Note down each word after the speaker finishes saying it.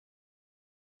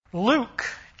Luke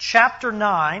chapter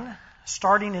 9,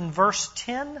 starting in verse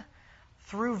 10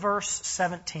 through verse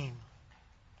 17.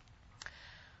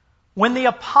 When the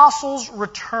apostles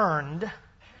returned,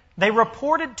 they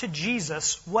reported to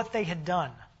Jesus what they had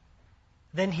done.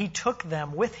 Then he took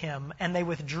them with him, and they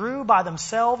withdrew by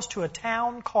themselves to a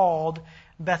town called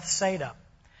Bethsaida.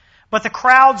 But the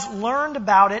crowds learned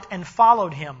about it and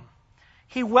followed him.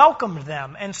 He welcomed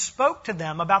them and spoke to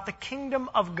them about the kingdom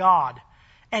of God,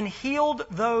 and healed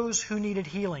those who needed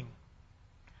healing.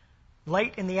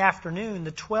 Late in the afternoon,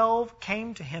 the 12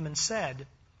 came to him and said,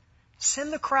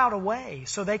 "Send the crowd away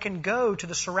so they can go to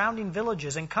the surrounding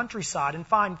villages and countryside and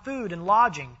find food and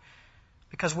lodging,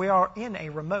 because we are in a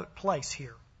remote place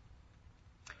here."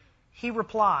 He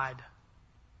replied,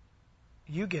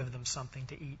 "You give them something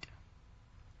to eat."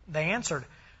 They answered,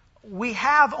 "We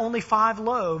have only 5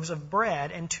 loaves of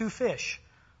bread and 2 fish,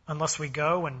 unless we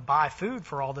go and buy food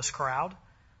for all this crowd."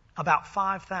 About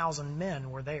 5,000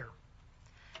 men were there.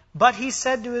 But he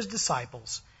said to his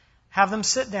disciples, "Have them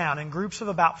sit down in groups of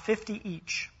about 50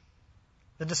 each."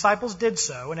 The disciples did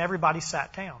so, and everybody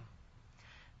sat down.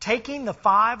 Taking the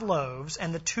 5 loaves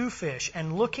and the 2 fish,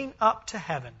 and looking up to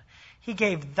heaven, he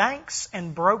gave thanks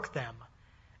and broke them.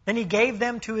 Then he gave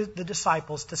them to the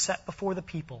disciples to set before the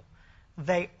people.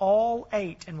 They all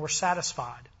ate and were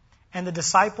satisfied, and the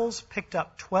disciples picked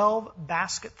up 12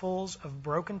 basketfuls of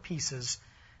broken pieces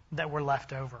that were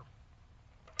left over.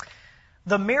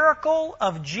 The miracle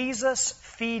of Jesus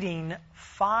feeding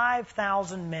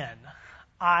 5,000 men,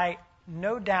 I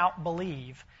no doubt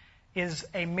believe, is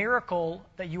a miracle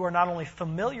that you are not only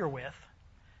familiar with,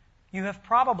 you have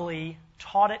probably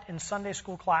taught it in Sunday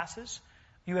school classes,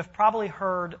 you have probably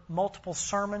heard multiple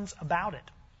sermons about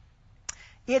it.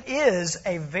 It is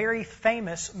a very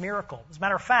famous miracle. As a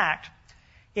matter of fact,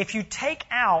 if you take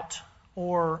out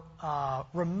or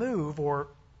remove or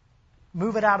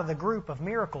move it out of the group of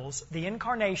miracles, the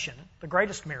incarnation, the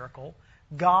greatest miracle,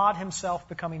 God himself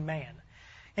becoming man,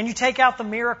 and you take out the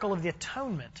miracle of the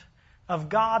atonement, of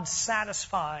God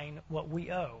satisfying what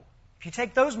we owe. If you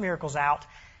take those miracles out,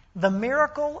 the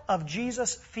miracle of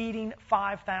Jesus feeding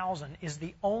 5,000 is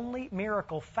the only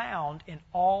miracle found in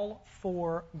all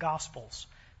 4 Gospels: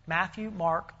 Matthew,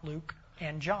 Mark, Luke,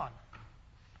 and John.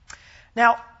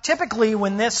 Now, typically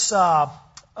when this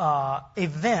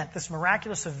event, this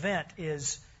miraculous event,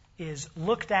 is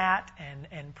looked at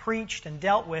and preached and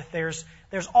dealt with, there's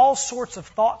all sorts of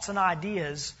thoughts and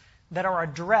ideas that are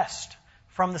addressed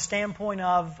from the standpoint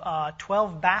of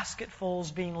 12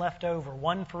 basketfuls being left over,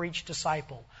 1 for each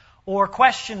disciple, or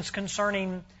questions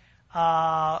concerning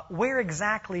where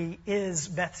exactly is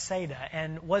Bethsaida,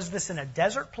 and was this in a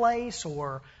desert place,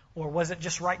 or was it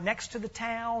just right next to the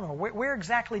town, or where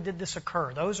exactly did this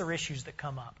occur? Those are issues that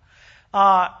come up.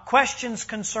 Questions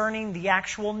concerning the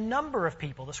actual number of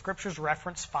people. The Scriptures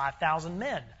reference 5,000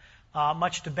 men.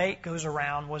 Much debate goes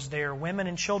around, was there women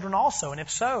and children also? And if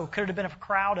so, could it have been a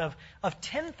crowd of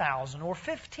 10,000 or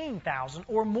 15,000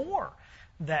 or more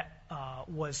that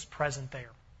was present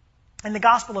there? In the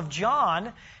Gospel of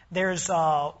John, there's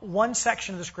one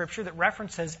section of the Scripture that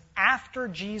references after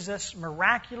Jesus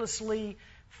miraculously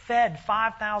fed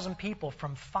 5,000 people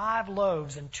from 5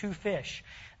 loaves and 2 fish.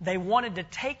 They wanted to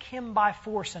take him by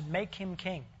force and make him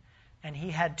king, and he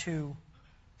had to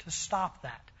stop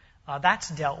that. That's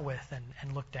dealt with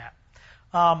and looked at.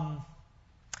 Now,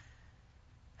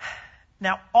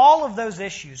 all of those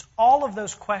issues, all of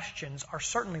those questions are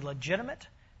certainly legitimate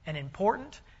and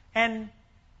important and,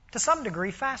 to some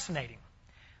degree, fascinating.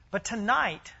 But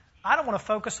tonight, I don't want to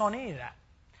focus on any of that.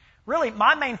 Really,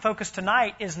 my main focus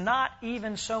tonight is not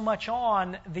even so much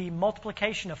on the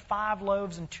multiplication of 5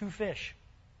 loaves and 2 fish.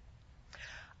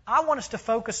 I want us to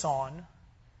focus on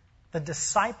the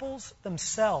disciples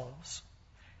themselves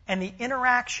and the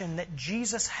interaction that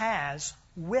Jesus has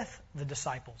with the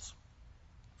disciples.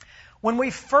 When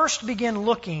we first begin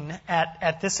looking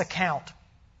at this account,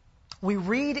 we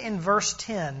read in verse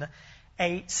 10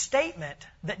 a statement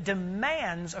that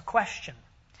demands a question.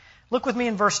 Look with me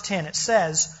in verse 10. It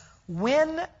says,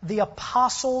 "When the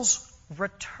apostles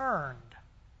returned."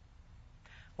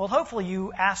 Well, hopefully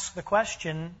you ask the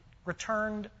question,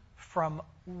 returned from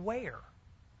where?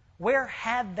 Where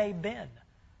had they been?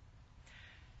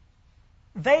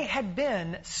 They had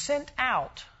been sent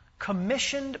out,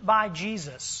 commissioned by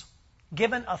Jesus,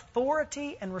 given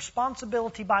authority and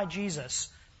responsibility by Jesus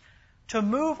to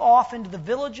move off into the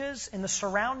villages in the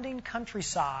surrounding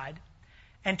countryside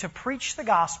and to preach the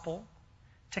gospel,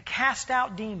 to cast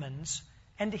out demons,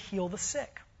 and to heal the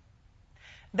sick.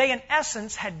 They, in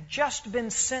essence, had just been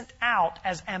sent out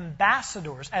as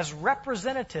ambassadors, as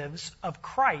representatives of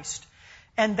Christ,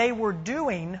 and they were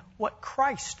doing what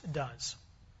Christ does.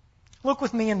 Look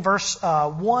with me in verse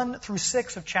 1 through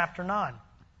 6 of chapter 9.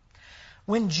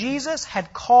 When Jesus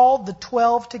had called the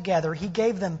 12 together, he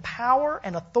gave them power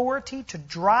and authority to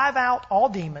drive out all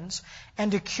demons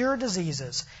and to cure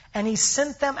diseases. And he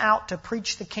sent them out to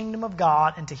preach the kingdom of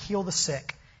God and to heal the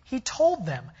sick. He told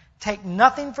them, "Take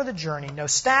nothing for the journey, no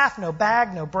staff, no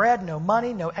bag, no bread, no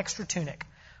money, no extra tunic.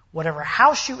 Whatever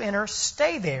house you enter,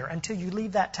 stay there until you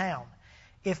leave that town.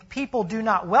 If people do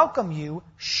not welcome you,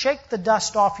 shake the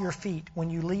dust off your feet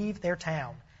when you leave their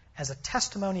town as a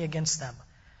testimony against them."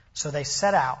 So they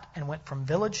set out and went from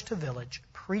village to village,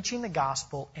 preaching the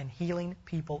gospel and healing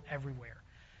people everywhere.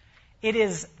 It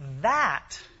is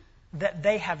that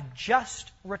they have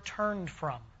just returned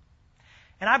from.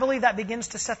 And I believe that begins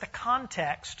to set the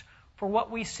context for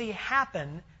what we see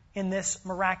happen in this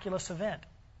miraculous event.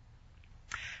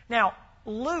 Now,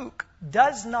 Luke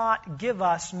does not give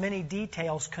us many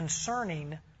details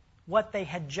concerning what they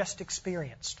had just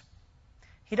experienced.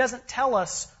 He doesn't tell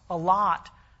us a lot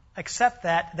except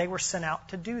that they were sent out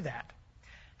to do that.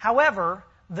 However,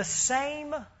 the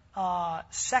same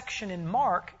section in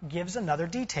Mark gives another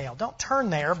detail. Don't turn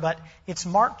there, but it's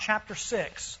Mark chapter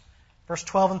 6, verse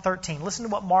 12 and 13. Listen to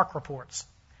what Mark reports.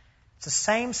 It's the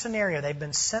same scenario. They've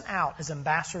been sent out as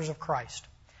ambassadors of Christ.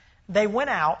 They went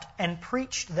out and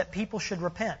preached that people should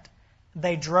repent.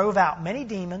 They drove out many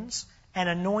demons and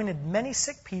anointed many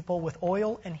sick people with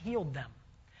oil and healed them.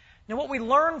 Now, what we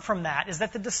learn from that is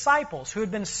that the disciples who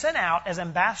had been sent out as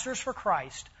ambassadors for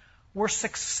Christ were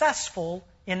successful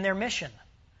in their mission.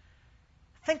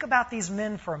 Think about these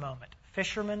men for a moment.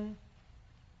 Fishermen,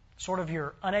 sort of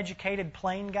your uneducated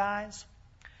plain guys.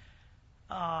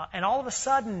 And all of a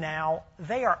sudden now,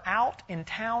 they are out in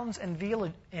towns and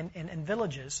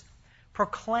villages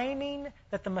proclaiming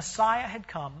that the Messiah had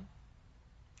come,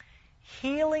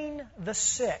 healing the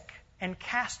sick and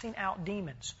casting out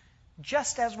demons,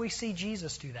 just as we see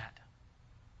Jesus do that.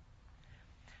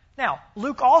 Now,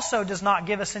 Luke also does not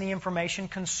give us any information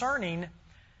concerning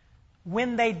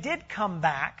when they did come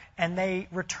back and they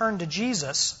returned to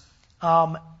Jesus,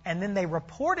 and then they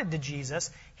reported to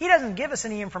Jesus. He doesn't give us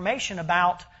any information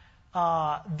about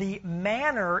the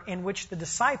manner in which the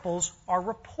disciples are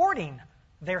reporting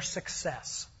their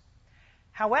success.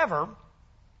 However,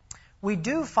 we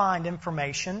do find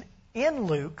information in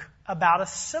Luke about a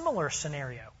similar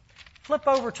scenario. Flip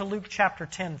over to Luke chapter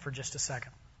 10 for just a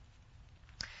second.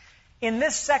 In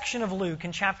this section of Luke,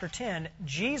 in chapter 10,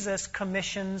 Jesus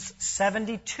commissions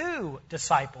 72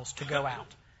 disciples to go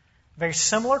out. Very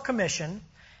similar commission.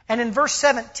 And in verse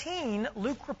 17,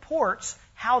 Luke reports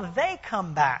how they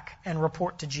come back and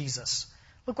report to Jesus.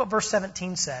 Look what verse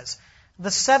 17 says.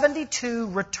 The 72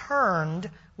 returned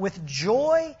with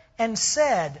joy and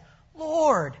said,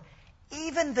 "Lord,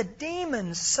 even the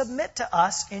demons submit to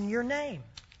us in your name."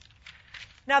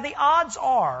 Now, the odds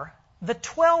are the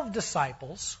 12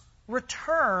 disciples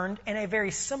returned in a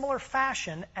very similar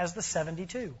fashion as the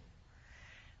 72.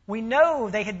 We know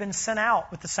they had been sent out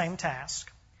with the same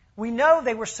task. We know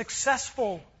they were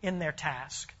successful in their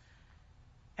task.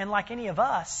 And like any of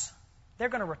us, they're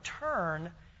going to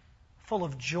return full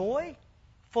of joy,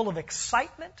 full of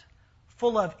excitement,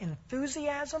 full of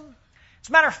enthusiasm. As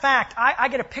a matter of fact, I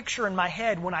get a picture in my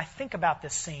head when I think about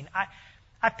this scene.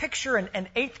 I picture an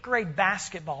 8th grade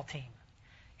basketball team,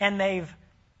 and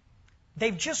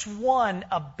they've just won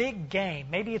a big game.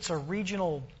 Maybe it's a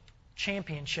regional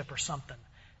championship or something.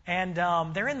 And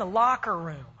they're in the locker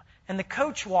room, and the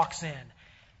coach walks in.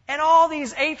 And all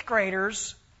these 8th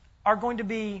graders are going to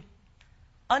be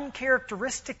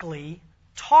uncharacteristically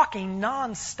talking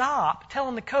nonstop,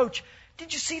 telling the coach,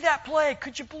 "Did you see that play?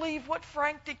 Could you believe what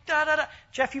Frank did? Da, da, da."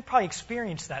 Jeff, you probably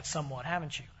experienced that somewhat,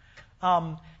 haven't you?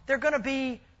 They're going to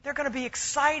be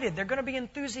excited. They're going to be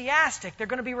enthusiastic. They're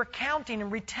going to be recounting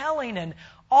and retelling, and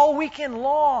all weekend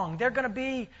long, they're going to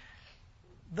be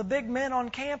the big men on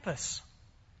campus.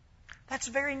 That's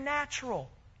very natural.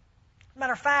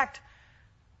 Matter of fact,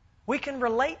 we can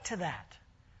relate to that.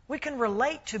 We can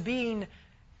relate to being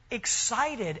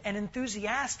excited and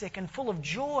enthusiastic and full of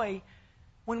joy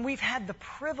when we've had the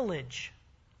privilege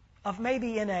of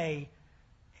maybe in a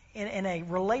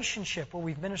relationship where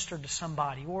we've ministered to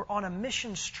somebody, or on a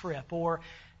missions trip, or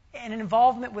an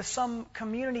involvement with some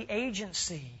community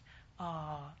agency,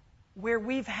 where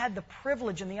we've had the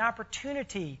privilege and the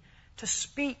opportunity to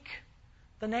speak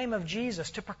the name of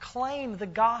Jesus, to proclaim the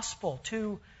gospel,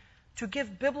 to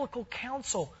give biblical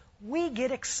counsel. We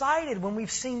get excited when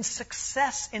we've seen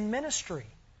success in ministry.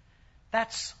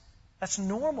 That's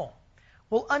normal.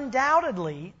 Well,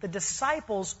 undoubtedly, the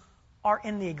disciples are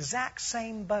in the exact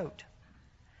same boat.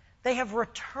 They have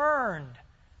returned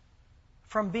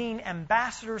from being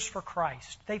ambassadors for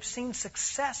Christ. They've seen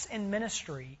success in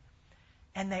ministry,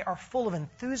 and they are full of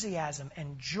enthusiasm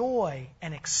and joy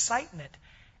and excitement,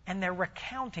 and they're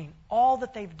recounting all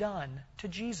that they've done to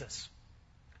Jesus.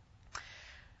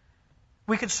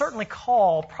 We could certainly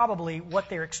call probably what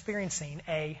they're experiencing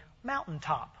a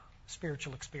mountaintop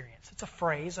spiritual experience. It's a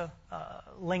phrase, a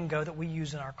lingo that we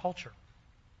use in our culture.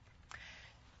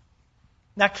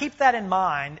 Now keep that in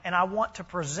mind, and I want to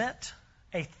present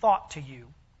a thought to you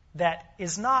that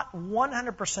is not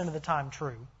 100% of the time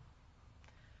true,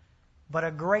 but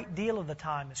a great deal of the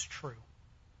time is true.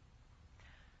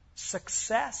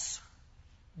 Success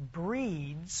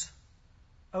breeds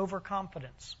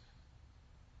overconfidence.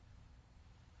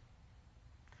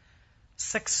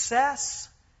 Success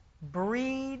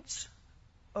breeds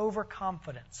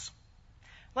overconfidence.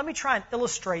 Let me try and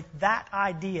illustrate that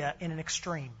idea in an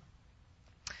extreme.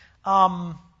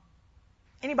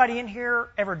 Anybody in here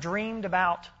ever dreamed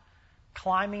about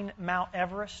climbing Mount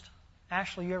Everest?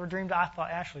 Ashley, you ever dreamed? I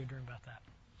thought Ashley dreamed about that.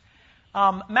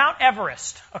 Mount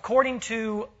Everest, according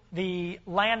to the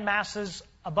land masses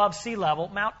above sea level,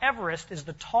 Mount Everest is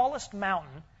the tallest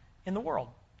mountain in the world.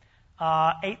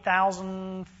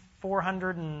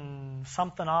 8,400 and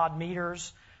something odd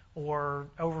meters, or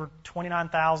over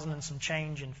 29,000 and some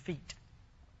change in feet.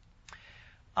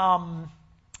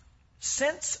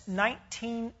 Since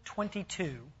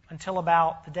 1922, until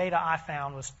about the data I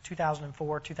found was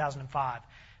 2004, 2005,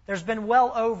 there's been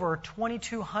well over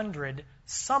 2,200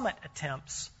 summit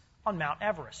attempts on Mount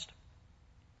Everest.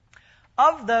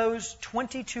 Of those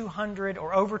 2,200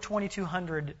 or over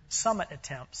 2,200 summit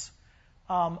attempts,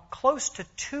 close to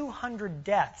 200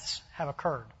 deaths have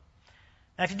occurred.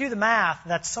 Now, if you do the math,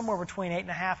 that's somewhere between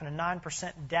 8.5% and a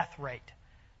 9% death rate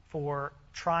for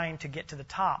trying to get to the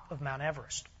top of Mount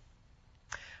Everest.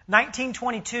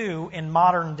 1922, in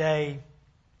modern day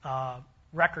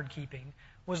record keeping,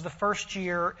 was the first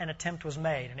year an attempt was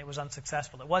made, and it was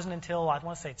unsuccessful. It wasn't until, I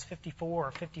want to say it's 54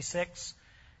 or 56,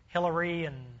 Hillary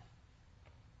and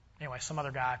some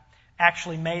other guy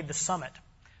actually made the summit.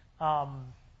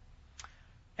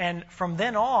 And from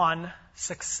then on,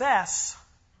 success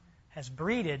has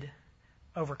breeded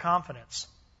overconfidence.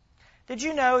 Did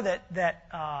you know that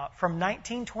from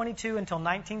 1922 until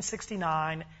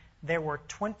 1969, there were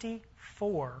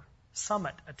 24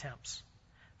 summit attempts?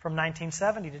 From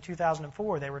 1970 to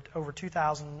 2004, there were over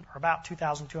 2,000, or about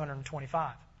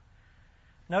 2,225.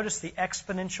 Notice the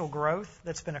exponential growth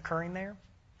that's been occurring there.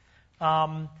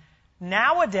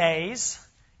 Nowadays,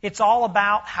 it's all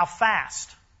about how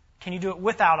fast. Can you do it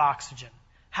without oxygen?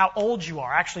 How old you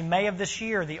are. Actually, May of this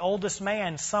year, the oldest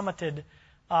man summited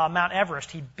Mount Everest.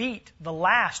 He beat the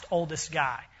last oldest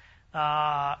guy.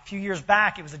 A few years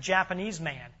back, it was a Japanese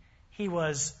man. He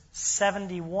was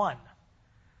 71.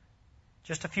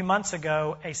 Just a few months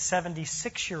ago, a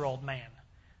 76-year-old man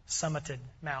summited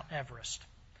Mount Everest.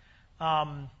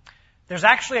 There's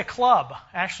actually a club.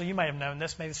 Actually, you may have known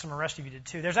this. Maybe some of the rest of you did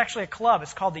too. There's actually a club.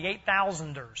 It's called the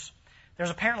 8,000ers.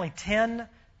 There's apparently 10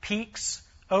 peaks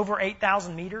over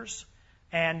 8,000 meters.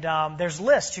 And there's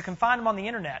lists. You can find them on the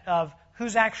internet of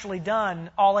who's actually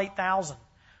done all 8,000.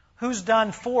 Who's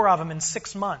done 4 of them in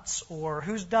 6 months, or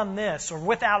who's done this, or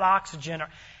without oxygen.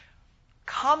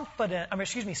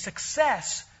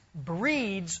 Success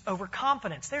breeds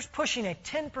overconfidence. There's pushing a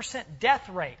 10% death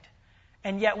rate,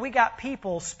 and yet we got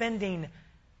people spending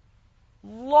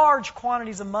large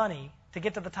quantities of money to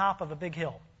get to the top of a big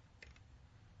hill.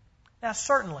 Now,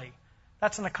 certainly,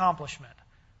 that's an accomplishment.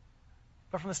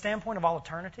 But from the standpoint of all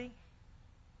eternity,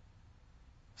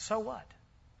 so what?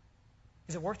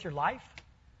 Is it worth your life?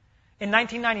 In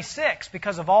 1996,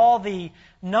 because of all the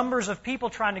numbers of people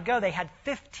trying to go, they had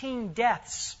 15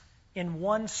 deaths in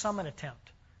one summit attempt.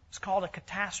 It's called a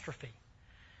catastrophe.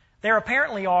 There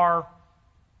apparently are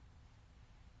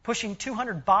pushing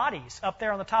 200 bodies up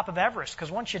there on the top of Everest, because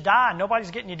once you die,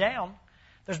 nobody's getting you down.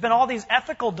 There's been all these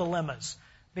ethical dilemmas,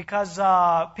 because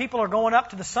people are going up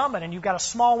to the summit, and you've got a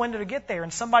small window to get there,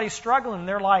 and somebody's struggling, and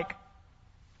they're like,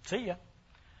 see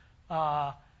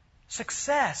ya.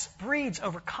 Success breeds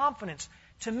overconfidence.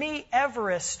 To me,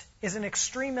 Everest is an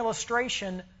extreme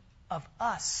illustration of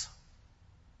us.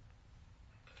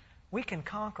 We can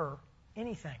conquer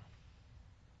anything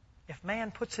if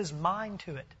man puts his mind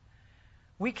to it.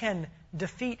 We can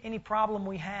defeat any problem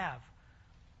we have.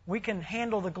 We can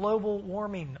handle the global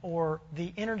warming or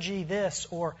the energy this,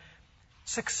 or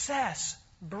success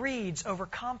breeds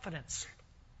overconfidence.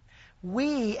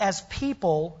 We as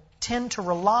people tend to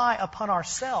rely upon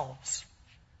ourselves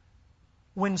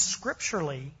when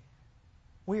scripturally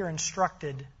we are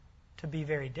instructed to be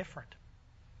very different.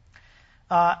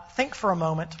 Think for a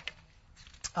moment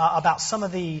about some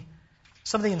of the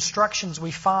instructions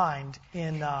we find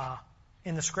in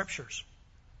the Scriptures.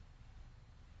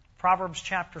 Proverbs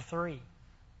chapter 3,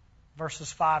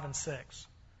 verses 5 and 6.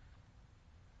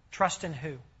 Trust in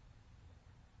who?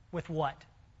 With what?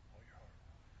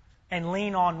 And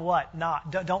lean on what?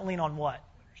 Don't lean on what?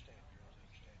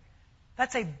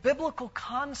 That's a biblical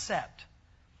concept.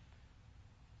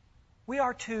 We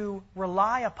are to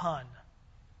rely upon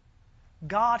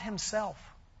God Himself,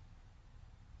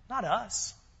 not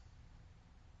us.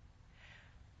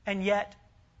 And yet,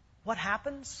 what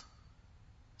happens?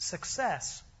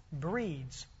 Success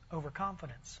breeds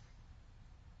overconfidence.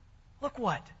 Look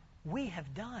what we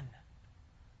have done.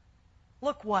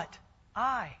 Look what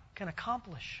I can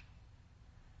accomplish.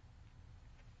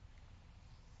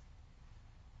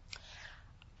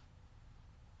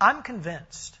 I'm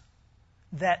convinced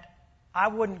that I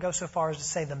wouldn't go so far as to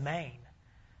say the main,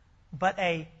 but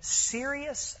a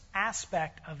serious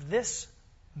aspect of this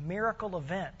miracle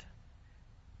event,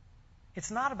 it's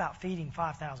not about feeding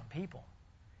 5,000 people.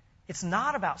 It's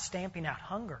not about stamping out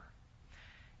hunger.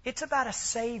 It's about a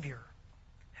Savior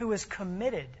who is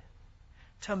committed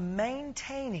to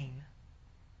maintaining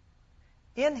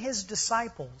in His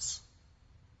disciples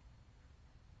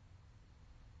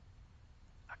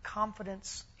a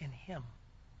confidence in Him.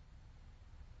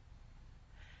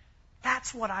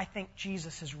 That's what I think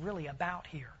Jesus is really about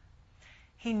here.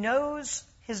 He knows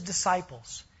His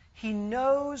disciples. He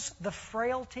knows the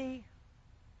frailty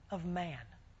of man.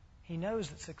 He knows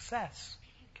that success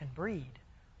can breed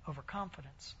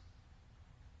overconfidence.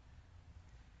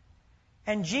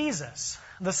 And Jesus,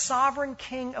 the sovereign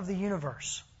King of the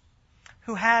universe,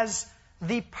 who has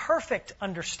the perfect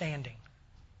understanding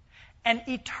and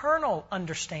eternal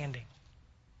understanding,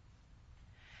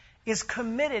 is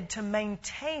committed to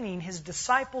maintaining His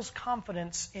disciples'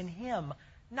 confidence in Him,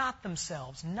 not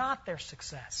themselves, not their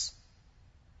success.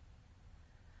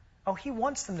 Oh, He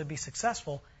wants them to be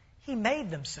successful. He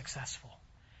made them successful.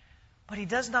 But He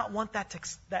does not want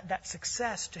that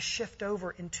success to shift over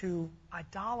into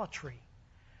idolatry,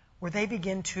 where they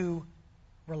begin to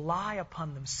rely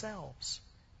upon themselves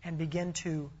and begin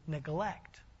to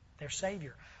neglect their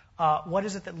Savior. What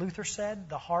is it that Luther said?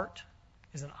 The heart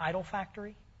is an idol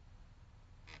factory.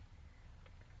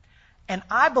 And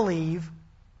I believe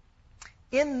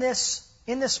in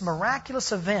this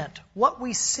miraculous event, what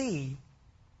we see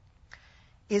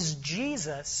is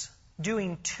Jesus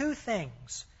doing two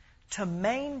things to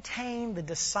maintain the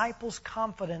disciples'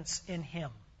 confidence in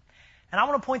Him. And I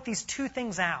want to point these two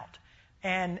things out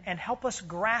and help us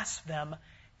grasp them.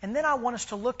 And then I want us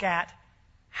to look at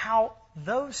how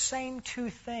those same two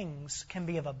things can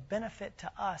be of a benefit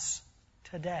to us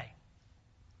today.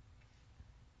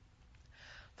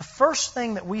 The first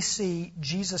thing that we see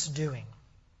Jesus doing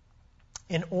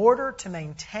in order to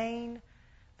maintain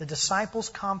the disciples'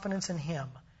 confidence in Him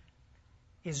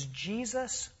is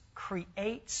Jesus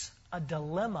creates a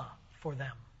dilemma for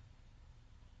them.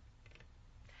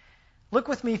 Look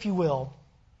with me, if you will,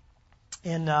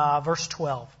 in verse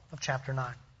 12 of chapter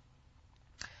 9.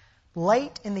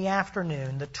 Late in the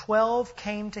afternoon, the 12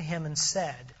 came to Him and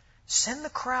said, "Send the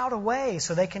crowd away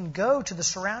so they can go to the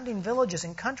surrounding villages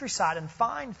and countryside and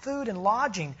find food and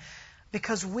lodging,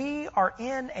 because we are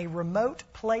in a remote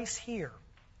place here."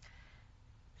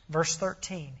 Verse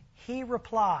 13, He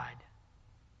replied,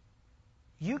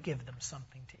 "You give them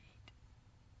something to eat."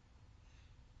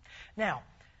 Now,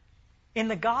 in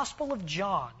the Gospel of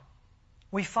John,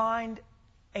 we find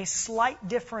a slight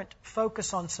different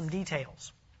focus on some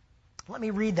details. Let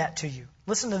me read that to you.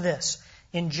 Listen to this.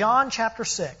 In John chapter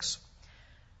 6,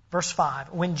 verse 5,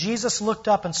 when Jesus looked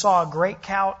up and saw a great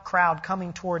crowd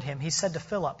coming toward Him, He said to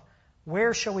Philip,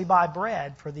 "Where shall we buy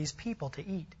bread for these people to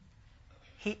eat?"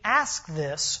 He asked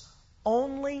this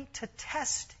only to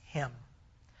test Him,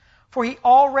 for He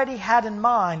already had in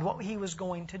mind what He was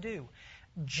going to do.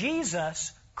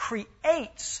 Jesus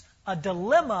creates a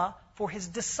dilemma for His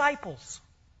disciples.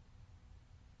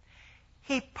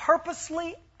 He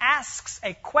purposely asks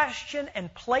a question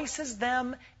and places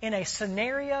them in a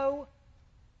scenario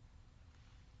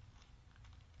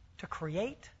to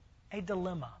create a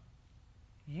dilemma.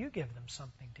 You give them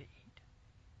something to eat.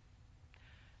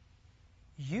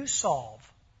 You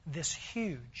solve this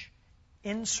huge,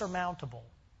 insurmountable,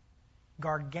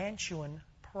 gargantuan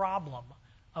problem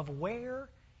of where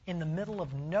in the middle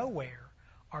of nowhere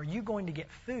are you going to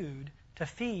get food to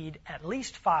feed at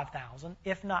least 5,000,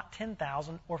 if not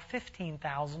 10,000 or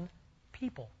 15,000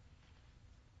 people.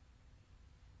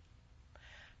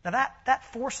 Now that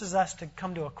forces us to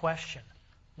come to a question.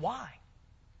 Why?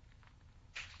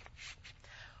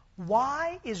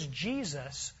 Why is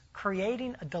Jesus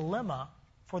creating a dilemma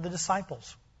for the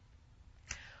disciples.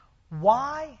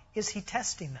 Why is he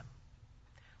testing them?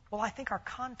 Well, I think our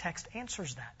context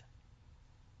answers that.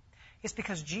 It's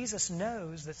because Jesus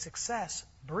knows that success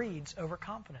breeds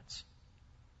overconfidence.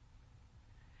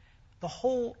 The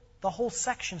whole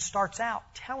section starts out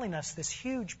telling us this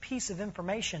huge piece of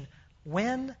information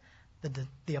when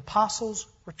the apostles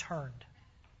returned.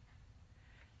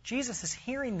 Jesus is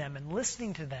hearing them and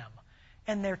listening to them,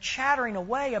 and they're chattering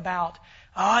away about,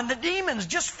 and the demons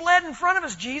just fled in front of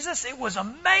us, Jesus. It was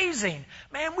amazing.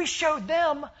 Man, we showed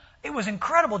them. It was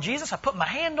incredible, Jesus. I put my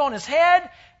hand on his head,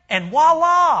 and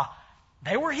voila,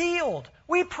 they were healed.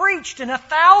 We preached, and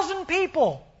 1,000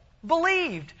 people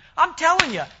believed. I'm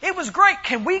telling you, it was great.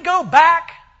 Can we go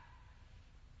back?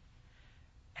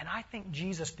 And I think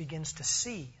Jesus begins to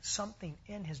see something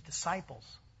in his disciples.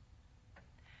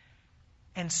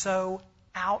 And so,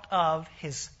 out of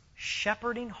his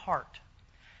shepherding heart,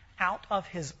 out of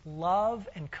his love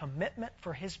and commitment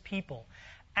for his people,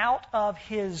 out of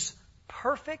his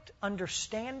perfect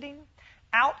understanding,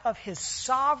 out of his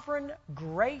sovereign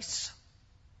grace,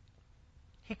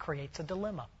 he creates a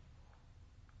dilemma.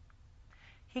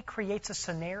 He creates a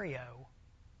scenario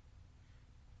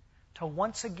to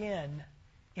once again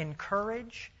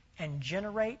encourage and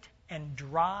generate and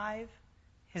drive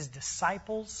his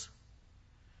disciples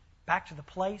back to the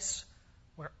place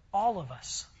where all of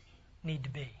us need to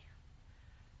be.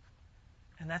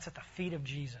 And that's at the feet of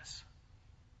Jesus.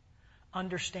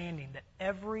 Understanding that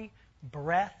every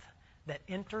breath that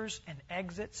enters and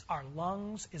exits our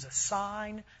lungs is a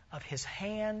sign of his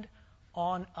hand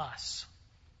on us.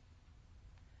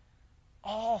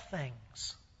 All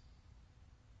things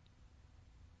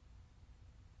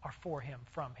are for him,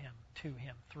 from him, to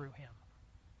him, through him.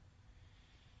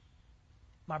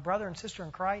 My brother and sister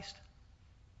in Christ,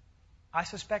 I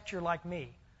suspect you're like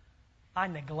me. I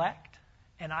neglect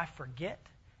and I forget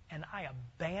and I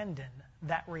abandon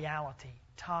that reality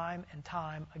time and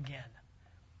time again.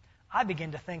 I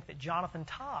begin to think that Jonathan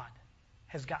Todd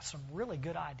has got some really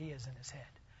good ideas in his head.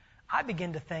 I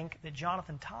begin to think that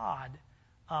Jonathan Todd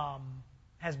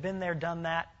has been there, done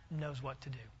that, knows what to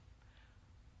do.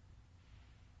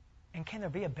 And can there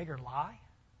be a bigger lie?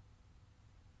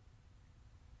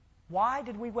 Why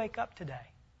did we wake up today?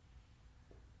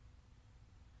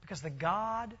 Because the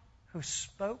God who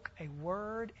spoke a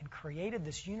word and created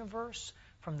this universe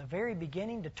from the very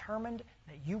beginning determined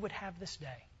that you would have this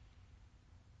day.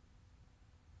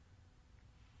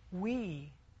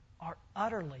 We are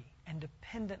utterly and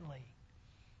dependently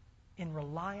in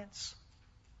reliance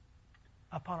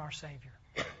upon our Savior.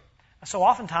 So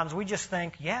oftentimes we just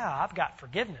think, yeah, I've got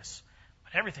forgiveness,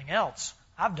 but everything else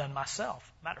I've done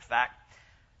myself. Matter of fact,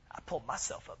 I pulled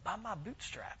myself up by my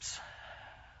bootstraps.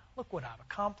 Look what I've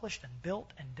accomplished and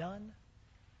built and done.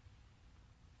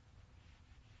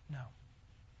 No.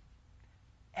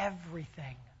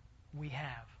 Everything we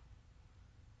have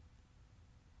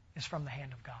is from the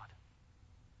hand of God.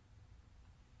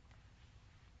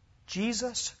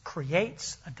 Jesus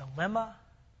creates a dilemma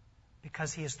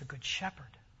because he is the good shepherd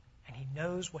and he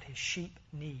knows what his sheep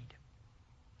need.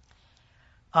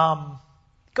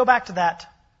 Go back to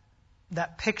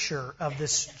that picture of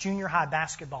this junior high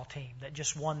basketball team that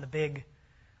just won the big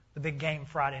game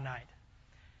Friday night.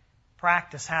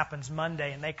 Practice happens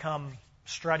Monday and they come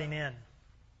strutting in.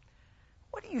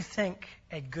 What do you think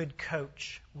a good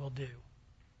coach will do?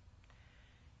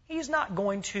 He's not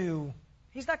going to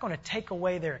take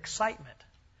away their excitement,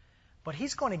 but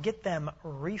he's going to get them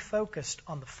refocused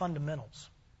on the fundamentals.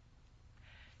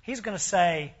 He's going to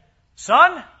say,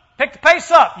 son, pick the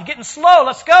pace up. You're getting slow.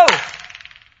 Let's go.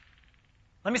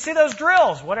 Let me see those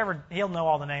drills. Whatever. He'll know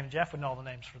all the names. Jeff would know all the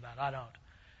names for that. I don't.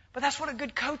 But that's what a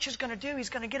good coach is going to do. He's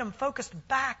going to get them focused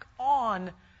back on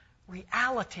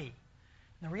reality.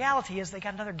 And the reality is they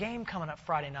got another game coming up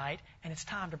Friday night, and it's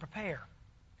time to prepare.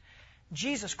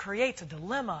 Jesus creates a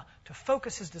dilemma to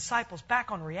focus his disciples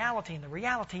back on reality, and the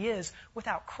reality is,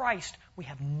 without Christ, we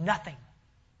have nothing.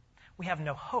 We have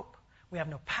no hope. We have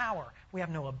no power. We have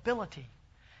no ability.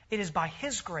 It is by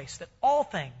his grace that all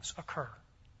things occur.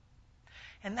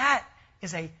 And that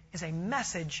is a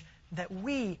message that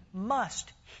we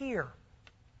must hear.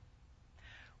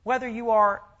 Whether you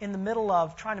are in the middle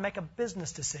of trying to make a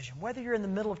business decision, whether you're in the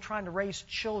middle of trying to raise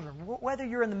children, whether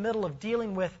you're in the middle of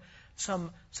dealing with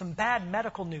some bad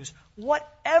medical news,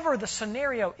 whatever the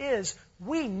scenario is,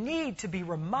 we need to be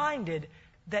reminded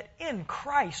that in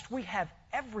Christ we have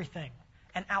everything,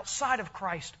 and outside of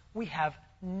Christ we have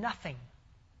nothing.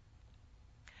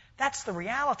 That's the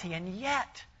reality, and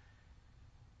yet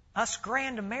us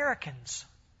grand Americans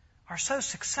are so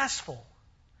successful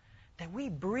that we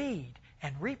breed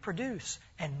and reproduce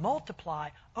and multiply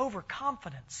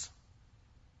overconfidence.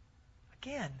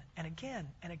 Again and again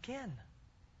and again.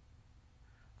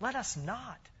 Let us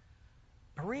not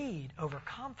breed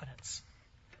overconfidence.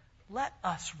 Let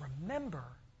us remember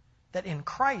that in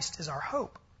Christ is our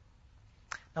hope.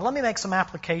 Now let me make some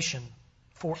application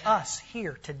for us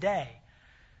here today,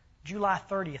 July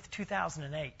 30th,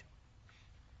 2008.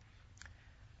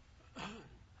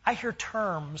 I hear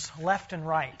terms left and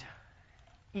right.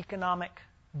 Economic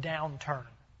downturn,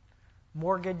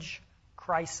 mortgage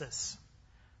crisis,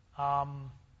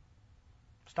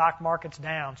 stock market's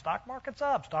down, stock market's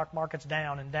up, stock market's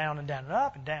down and down and down and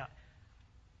up and down.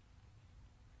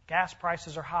 Gas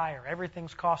prices are higher,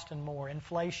 everything's costing more,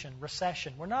 inflation,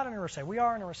 recession. We're not in a recession. We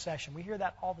are in a recession. We hear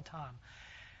that all the time.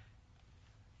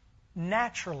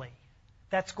 Naturally,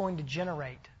 that's going to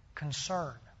generate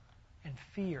concern and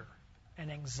fear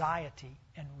and anxiety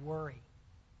and worry.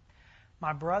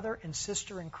 My brother and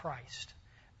sister in Christ,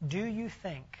 do you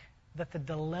think that the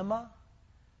dilemma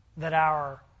that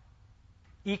our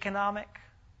economic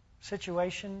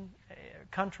situation,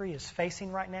 country is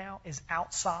facing right now is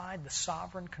outside the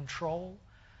sovereign control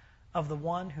of the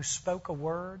one who spoke a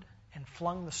word and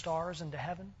flung the stars into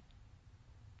heaven?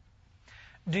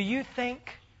 Do you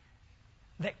think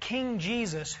that King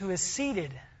Jesus, who is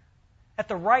seated at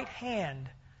the right hand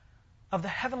of the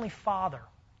Heavenly Father,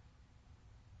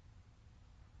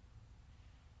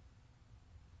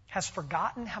 has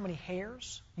forgotten how many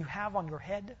hairs you have on your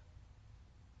head?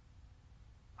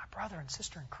 My brother and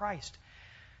sister in Christ,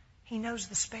 He knows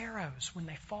the sparrows when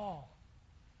they fall.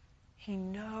 He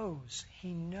knows,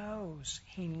 He knows,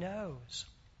 He knows.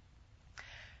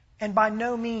 And by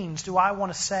no means do I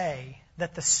want to say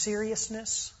that the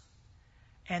seriousness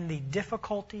and the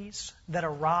difficulties that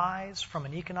arise from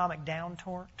an economic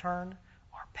downturn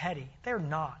are petty. They're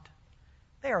not.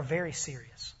 They are very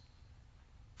serious.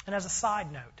 And as a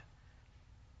side note,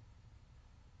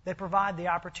 they provide the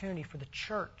opportunity for the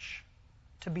church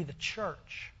to be the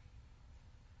church,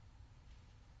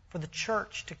 for the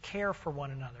church to care for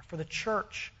one another, for the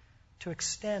church to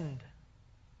extend.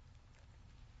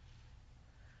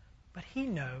 But He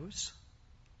knows,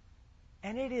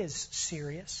 and it is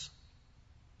serious,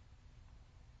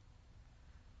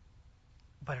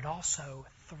 but it also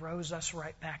throws us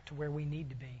right back to where we need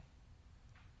to be,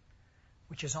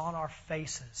 which is on our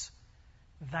faces,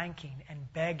 thanking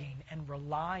and begging and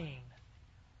relying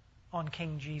on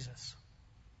King Jesus.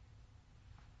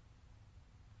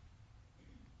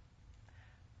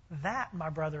 That, my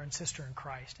brother and sister in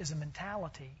Christ, is a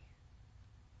mentality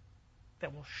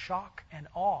that will shock and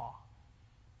awe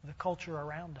the culture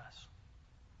around us.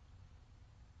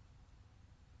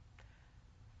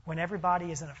 When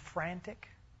everybody is in a frantic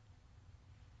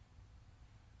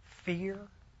fear,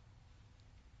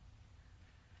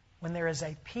 when there is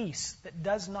a peace that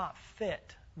does not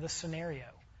fit the scenario.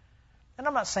 And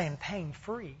I'm not saying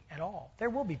pain-free at all. There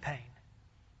will be pain.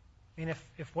 I mean,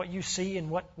 if what you see and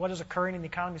what is occurring in the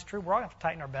economy is true, we're all going to have to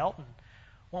tighten our belt and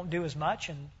won't do as much,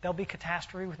 and there'll be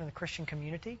catastrophe within the Christian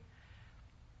community.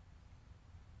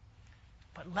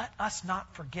 But let us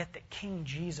not forget that King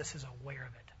Jesus is aware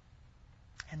of it.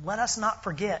 And let us not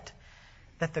forget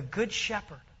that the Good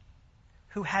Shepherd,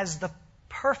 who has the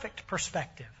perfect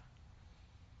perspective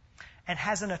and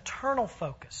has an eternal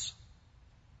focus,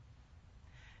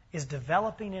 is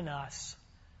developing in us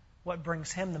what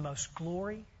brings Him the most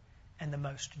glory and the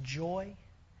most joy,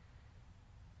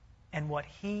 and what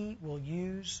He will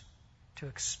use to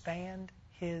expand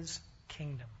His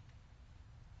kingdom.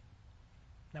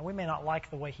 Now, we may not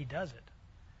like the way He does it,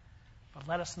 but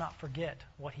let us not forget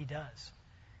what He does.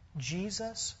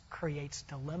 Jesus creates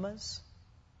dilemmas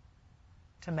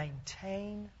to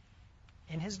maintain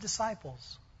in His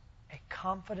disciples a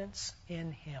confidence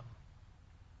in Him.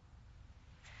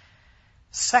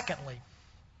 Secondly,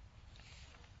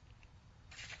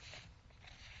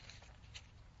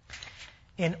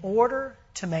 in order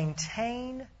to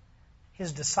maintain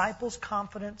His disciples'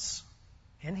 confidence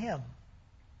in Him,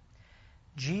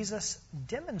 Jesus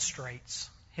demonstrates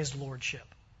His lordship.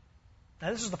 Now,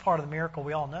 this is the part of the miracle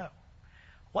we all know.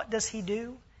 What does He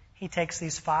do? He takes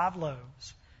these 5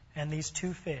 loaves and these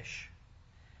 2 fish.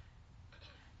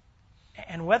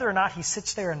 And whether or not He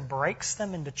sits there and breaks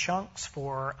them into chunks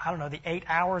for, the 8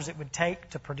 hours it would take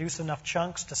to produce enough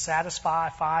chunks to satisfy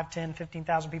 5, 10,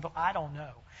 15,000 people, I don't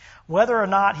know. Whether or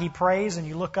not He prays and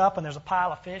you look up and there's a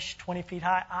pile of fish 20 feet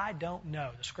high, I don't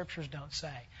know. The Scriptures don't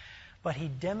say. But He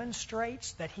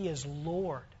demonstrates that He is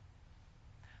Lord,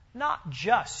 not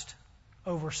just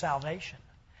over salvation,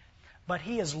 but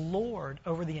He is Lord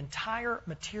over the entire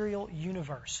material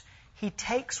universe. He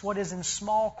takes what is in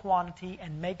small quantity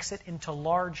and makes it into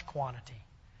large quantity.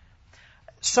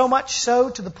 So much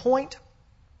so to the point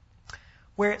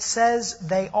where it says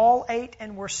they all ate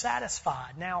and were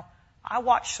satisfied. Now, I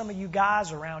watch some of you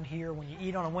guys around here when you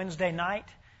eat on a Wednesday night,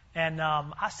 and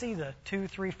I see the 2,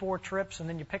 3, 4 trips, and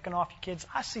then you're picking off your kids.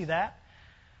 I see that.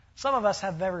 Some of us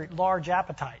have very large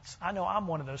appetites. I know I'm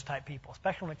one of those type people,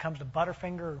 especially when it comes to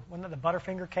Butterfinger. Wasn't it the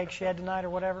Butterfinger cake she had tonight or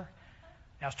whatever?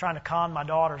 I was trying to con my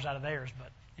daughters out of theirs,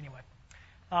 but anyway.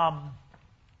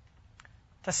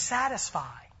 To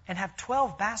satisfy and have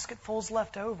 12 basketfuls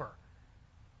left over.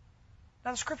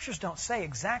 Now, the Scriptures don't say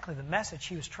exactly the message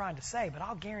he was trying to say, but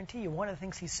I'll guarantee you one of the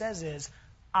things he says is,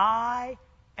 I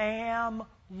am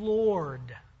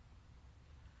Lord.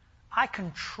 I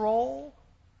control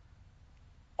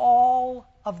all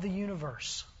of the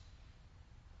universe.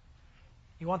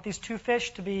 You want these 2 fish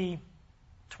to be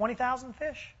 20,000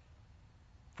 fish?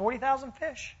 40,000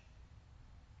 fish?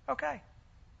 Okay.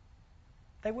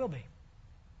 They will be.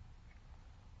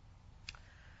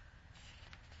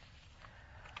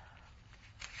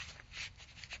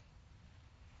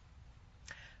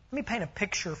 Let me paint a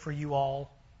picture for you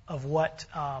all of what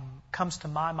comes to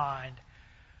my mind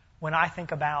when I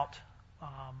think about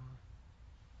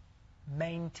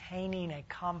maintaining a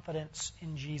confidence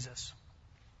in Jesus.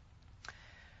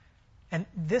 And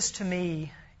this to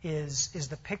me is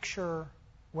the picture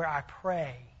where I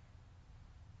pray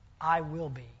I will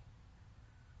be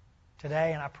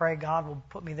today, and I pray God will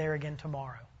put me there again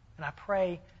tomorrow. And I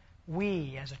pray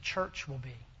we as a church will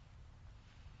be.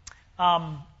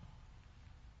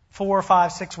 4,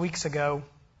 5, 6 weeks ago,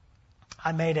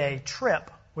 I made a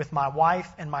trip with my wife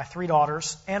and my 3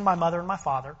 daughters and my mother and my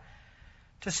father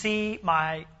to see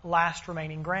my last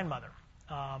remaining grandmother.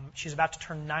 She's about to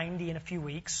turn 90 in a few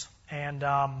weeks, and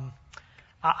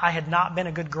I had not been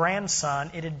a good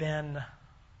grandson. It had been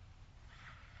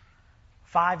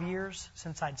 5 years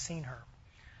since I'd seen her.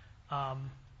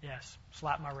 Yes,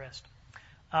 slapped my wrist.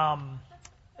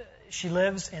 She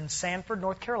lives in Sanford,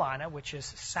 North Carolina, which is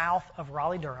south of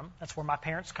Raleigh-Durham. That's where my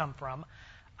parents come from.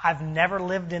 I've never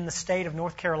lived in the state of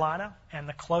North Carolina, and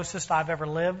the closest I've ever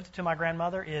lived to my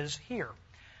grandmother is here.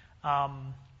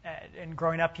 In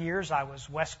growing up years, I was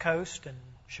West Coast and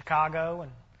Chicago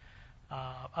and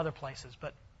other places,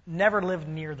 but never lived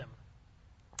near them.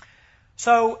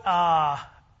 So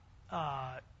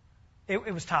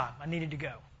it was time. I needed to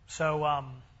go. So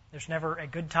there's never a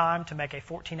good time to make a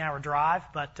 14-hour drive,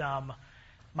 but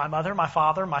my mother, my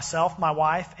father, myself, my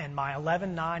wife, and my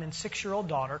 11, 9, and 6-year-old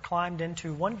daughter climbed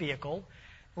into one vehicle.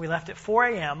 We left at 4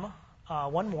 a.m.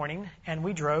 One morning, and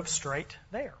we drove straight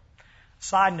there.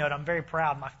 Side note, I'm very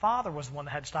proud. My father was the one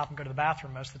that had to stop and go to the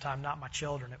bathroom most of the time, not my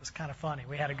children. It was kind of funny.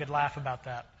 We had a good laugh about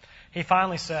that. He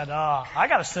finally said, I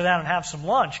got to sit down and have some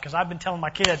lunch because I've been telling my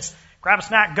kids, grab a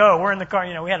snack, go. We're in the car.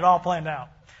 We had it all planned out.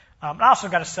 I also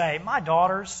got to say, my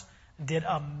daughters did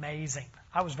amazing.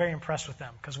 I was very impressed with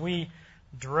them because we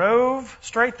drove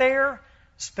straight there,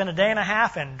 spent a day and a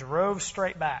half, and drove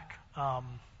straight back.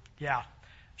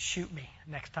 Shoot me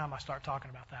next time I start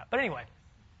talking about that. But anyway,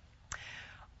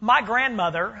 my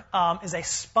grandmother is a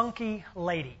spunky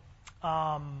lady.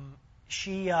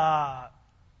 She always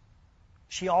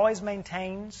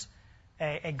maintains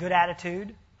a good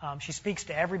attitude. She speaks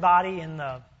to everybody in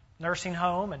the nursing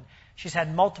home, and she's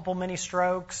had multiple mini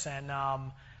strokes and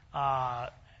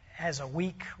has a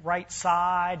weak right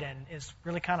side and is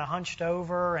really kind of hunched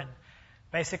over and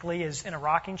basically is in a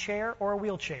rocking chair or a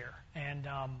wheelchair. And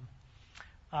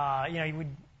you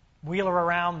would wheel her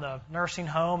around the nursing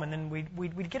home, and then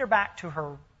we'd get her back to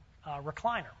her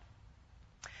recliner.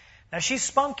 Now she's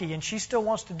spunky, and she still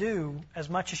wants to do as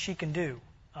much as she can do.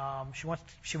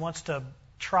 She wants to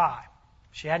try.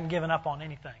 She hadn't given up on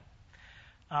anything.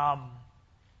 And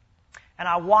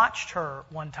I watched her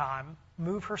one time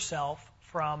move herself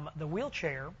from the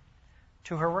wheelchair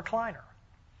to her recliner.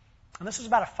 And this was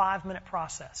about a 5-minute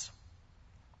process.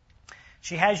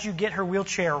 She has you get her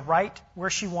wheelchair right where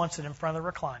she wants it in front of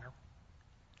the recliner.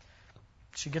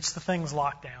 She gets the things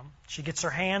locked down. She gets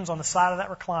her hands on the side of that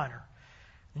recliner.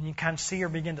 And you kind of see her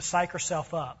begin to psych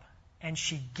herself up. And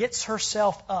she gets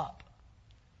herself up.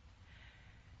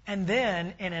 And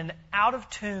then, in an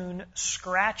out-of-tune,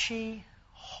 scratchy,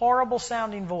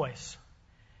 horrible-sounding voice,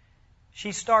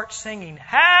 she starts singing,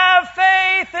 "Have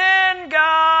faith in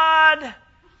God!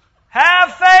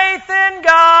 Have faith in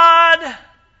God!"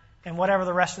 And whatever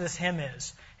the rest of this hymn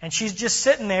is. And she's just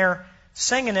sitting there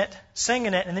singing it,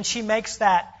 and then she makes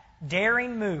that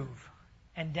daring move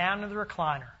and down to the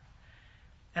recliner.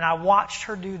 And I watched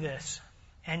her do this.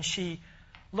 And she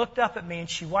looked up at me and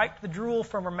she wiped the drool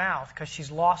from her mouth because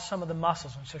she's lost some of the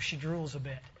muscles, and so she drools a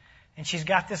bit. And she's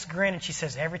got this grin, and she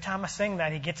says, every time I sing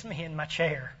that, he gets me in my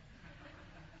chair.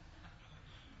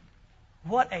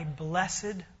 What a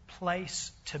blessed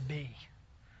place to be.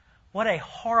 What a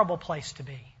horrible place to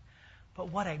be. But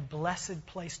what a blessed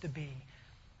place to be.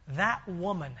 That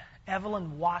woman,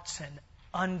 Evelyn Watson,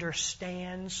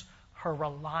 understands her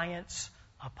reliance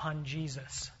upon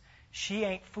Jesus. She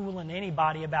ain't fooling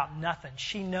anybody about nothing.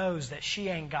 She knows that she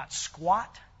ain't got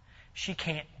squat. She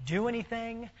can't do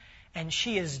anything. And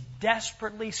she is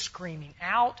desperately screaming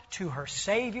out to her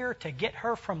Savior to get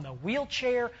her from the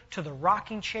wheelchair to the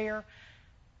rocking chair.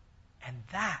 And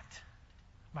that,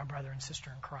 my brother and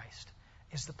sister in Christ,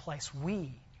 is the place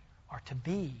we are to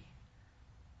be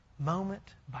moment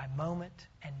by moment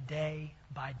and day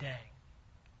by day.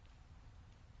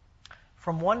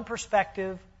 From one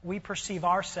perspective, we perceive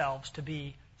ourselves to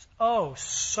be,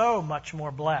 so much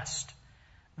more blessed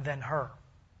than her.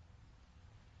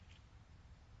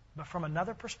 But from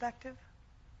another perspective,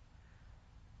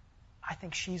 I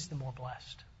think she's the more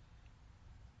blessed.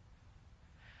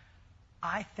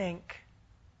 I think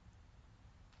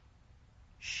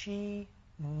she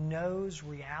knows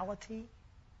reality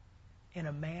in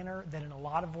a manner that in a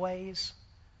lot of ways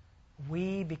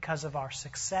we, because of our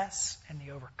success and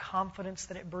the overconfidence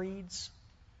that it breeds,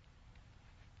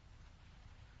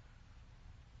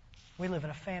 we live in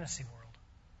a fantasy world.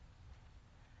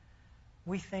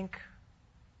 We think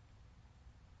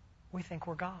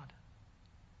we're God.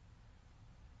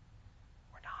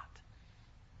 We're not.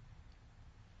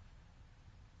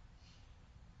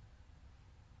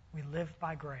 We live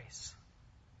by grace,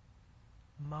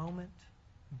 moment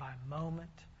by moment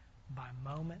by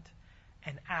moment,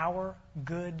 and our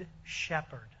good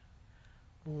shepherd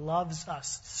loves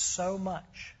us so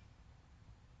much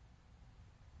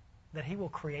that he will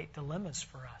create dilemmas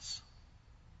for us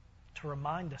to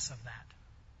remind us of that.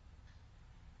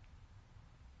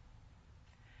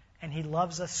 And he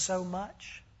loves us so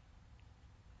much,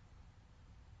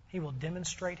 he will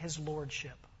demonstrate his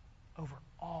lordship over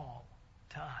all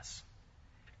to us.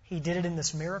 He did it in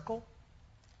this miracle.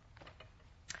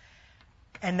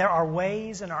 And there are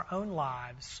ways in our own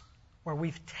lives where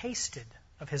we've tasted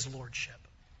of his lordship.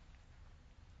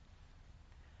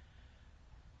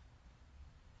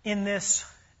 In this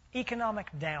economic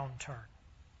downturn,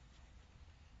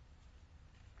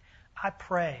 I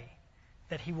pray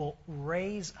that he will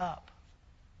raise up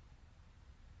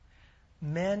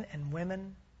men and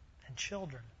women and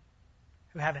children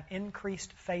who have an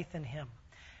increased faith in him.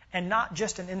 And not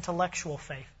just an intellectual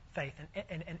faith,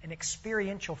 an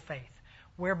experiential faith,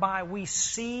 whereby we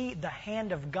see the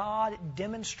hand of God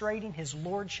demonstrating his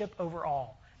lordship over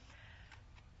all.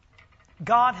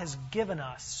 God has given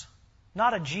us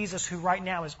not a Jesus who right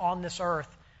now is on this earth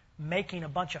making a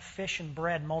bunch of fish and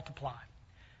bread multiply,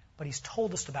 but he's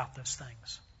told us about those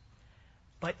things.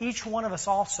 But each one of us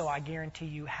also, I guarantee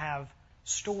you, have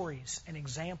stories and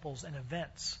examples and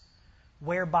events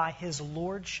whereby his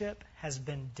lordship has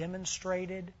been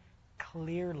demonstrated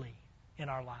clearly in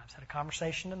our lives. Had a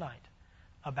conversation tonight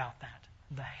about that.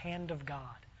 The hand of God.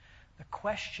 The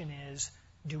question is,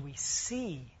 do we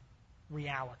see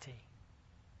reality?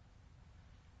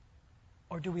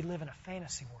 Or do we live in a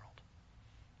fantasy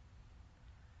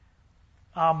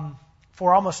world?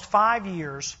 For almost 5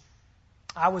 years,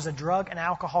 I was a drug and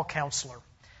alcohol counselor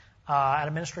at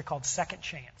a ministry called Second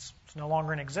Chance. It's no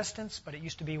longer in existence, but it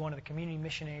used to be one of the community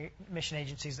mission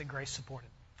agencies that Grace supported.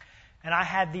 And I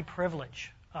had the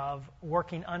privilege of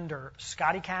working under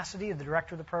Scotty Cassidy, the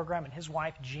director of the program, and his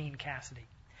wife, Jean Cassidy.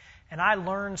 And I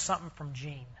learned something from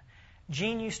Jean.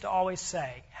 Jean used to always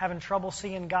say, having trouble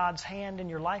seeing God's hand in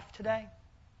your life today?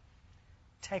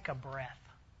 Take a breath.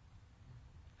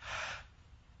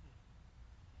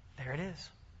 There it is.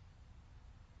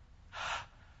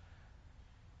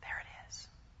 There it is.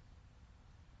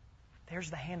 There's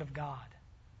the hand of God.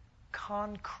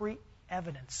 Concrete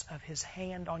evidence of his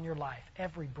hand on your life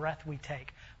every breath we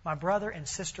take. My brother and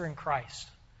sister in Christ,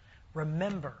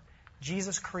 remember,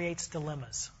 Jesus creates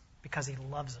dilemmas because he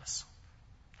loves us.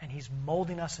 And he's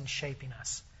molding us and shaping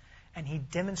us. And he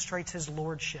demonstrates his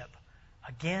lordship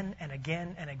again and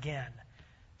again and again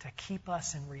to keep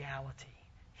us in reality.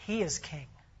 He is king.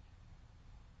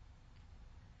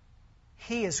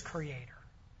 He is creator.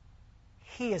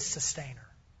 He is sustainer,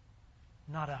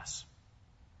 not us.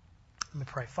 Let me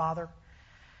pray. Father,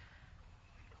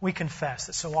 we confess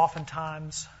that so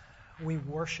oftentimes we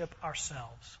worship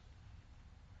ourselves.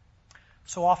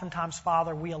 So oftentimes,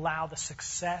 Father, we allow the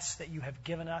success that you have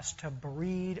given us to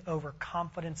breed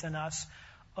overconfidence in us.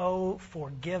 Oh,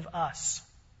 forgive us.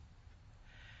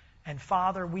 And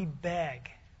Father, we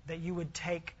beg that you would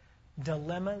take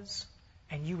dilemmas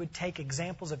and you would take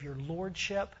examples of your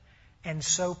lordship and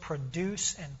so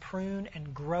produce and prune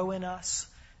and grow in us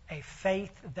a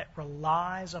faith that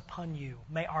relies upon you.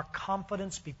 May our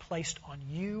confidence be placed on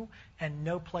you and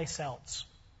no place else.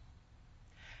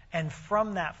 And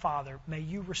from that, Father, may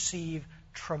you receive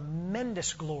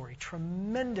tremendous glory,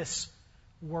 tremendous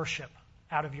worship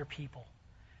out of your people.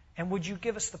 And would you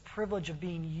give us the privilege of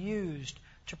being used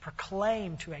to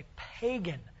proclaim to a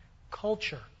pagan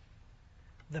culture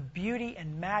the beauty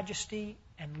and majesty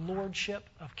and lordship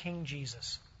of King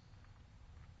Jesus.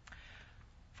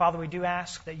 Father, we do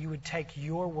ask that you would take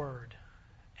your word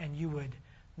and you would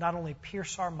not only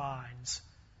pierce our minds,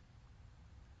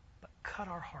 but cut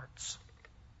our hearts.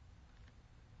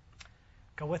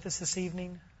 Go with us this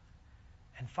evening,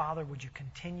 and Father, would you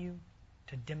continue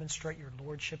to demonstrate your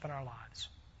lordship in our lives?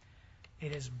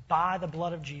 It is by the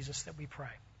blood of Jesus that we pray.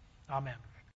 Amen.